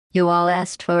You all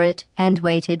asked for it and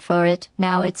waited for it.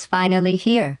 Now it's finally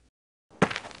here.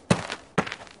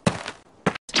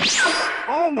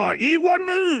 어머,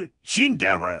 이원을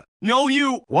신데렐라. No,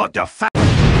 you. What the fuck?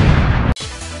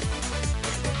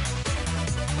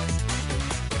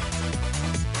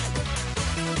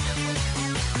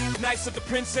 Nice of the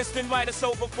princess to invite us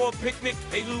over for a picnic.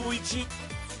 Hey, Luigi.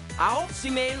 I hope she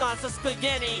made lots of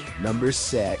spaghetti. Number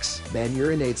 6. Man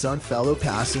urinates on fellow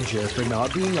passenger for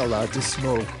not being allowed to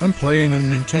smoke. I'm playing a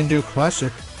Nintendo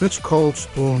classic. It's called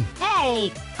Spoon.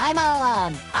 Hey, I'm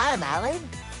Alan. I'm Alan.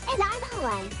 And I'm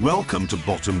Alan. Welcome to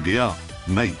Bottom Gear,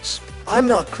 mates. I'm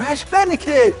not Crash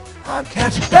Bandicoot. I'm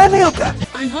Crash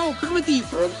Bandicoot. I'm Hulk Comedy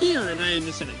from here, and I am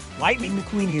the Senate. Lightning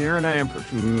McQueen here, and I am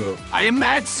I am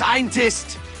mad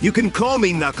scientist. You can call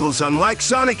me Knuckles, unlike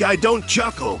Sonic, I don't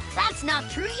chuckle. That's not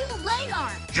true, you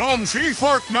Legar. John C.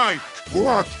 Fortnite.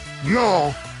 What?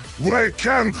 No. We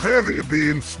can't have you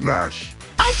being Smash.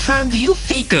 I found you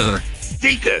faker.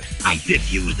 Faker. I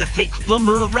diffused the fake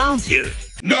plumber around here.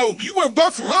 No, you were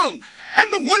both wrong. I'm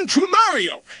the one true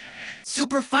Mario.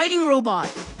 Super fighting robot.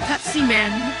 Pepsi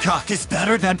Man. Cock is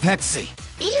better than Pepsi.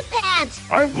 Eat pants.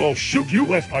 I will shoot you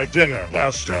with my dinner,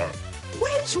 Master.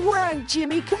 What's wrong,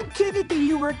 Jimmy? Consider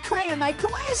you were crying my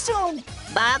classroom.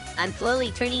 Bob, I'm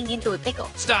slowly turning into a pickle.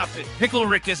 Stop it. Pickle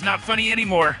Rick is not funny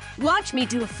anymore. Watch me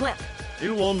do a flip.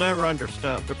 You will never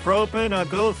understand the propane I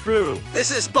go through.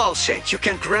 This is bullshit. You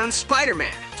can ground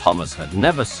Spider-Man. Thomas had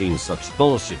never seen such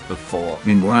bullshit before.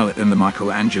 Meanwhile, in the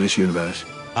Michelangelo's universe.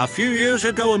 A few years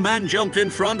ago, a man jumped in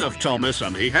front of Thomas,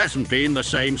 and he hasn't been the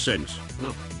same since.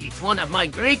 Look, it's one of my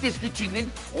greatest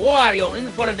achievements. Wario in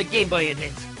front of the Game Boy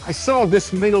Advance. I saw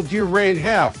this Metal Gear Raid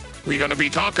half. We're gonna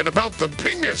be talking about the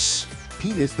penis.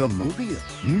 Penis the movie is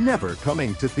never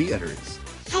coming to theaters.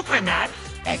 Super Nuts.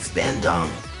 Expand on.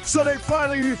 So they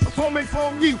finally performing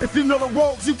for you. If you know the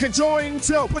roles, you can join.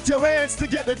 So put your hands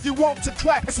together if you want to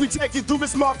clap as we take you through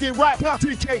this market rap.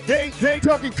 TK, they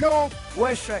talking cold.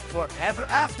 West Shrek forever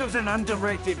after's an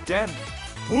underrated den.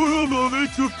 Oh no, they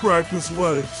took practice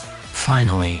legs.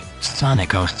 Finally,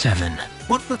 Sonic 07.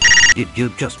 What the did you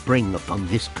just bring upon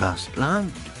this cursed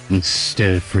land?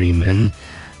 Mr. Freeman,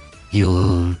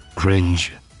 you'll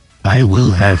cringe. I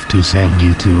will have to send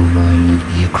you to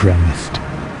my craft.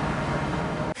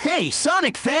 Hey,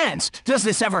 Sonic fans! Does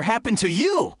this ever happen to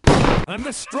you? I'm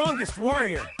the strongest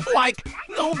warrior. Like,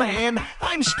 no man,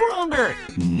 I'm stronger.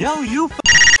 No, you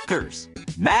f***ers.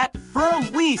 Matt from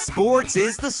Wii Sports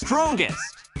is the strongest.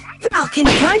 Falcon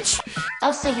Punch.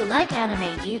 Oh, so you like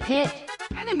anime, do you, Pit?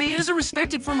 Anime is a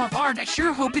respected form of art. I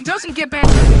sure hope it doesn't get bad.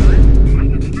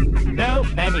 No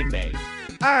anime.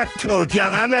 I told you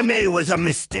anime was a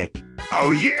mistake.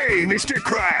 Oh yay, Mr.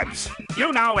 Krabs.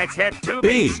 You know it's hit too.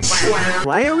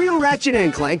 Why are real Ratchet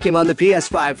and Clank came on the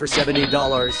PS5 for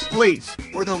 $70? Please,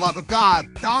 for the love of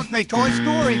God, don't make Toy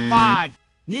Story 5.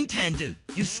 Nintendo,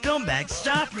 you scumbags,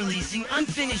 stop releasing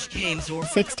unfinished games or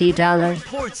 $60.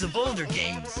 ports of older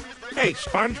games. Hey,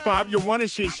 SpongeBob, you want to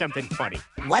see something funny?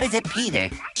 What is it, Peter?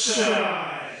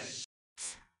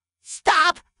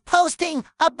 Stop posting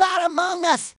about Among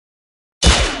Us.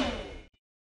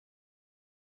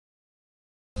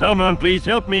 Someone please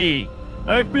help me.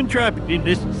 I've been trapped in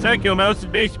this Psycho Mouse's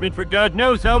basement for God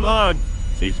knows how long.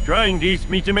 She's trying to use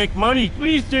me to make money.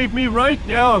 Please save me right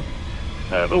now.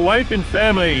 I have a wife and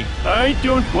family. I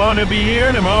don't want to be here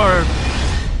anymore.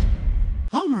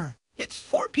 Homer, it's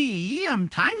 4 p.m.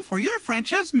 Time for your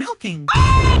franchise milking.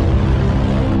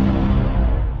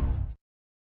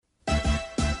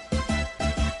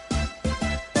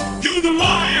 Do the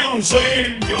Mario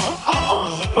chain,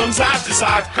 from side to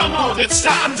side. Come on, it's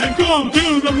time to go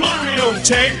do the Mario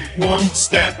chain. One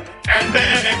step, and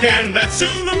then again, let's do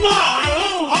the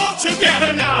Mario all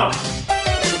together now.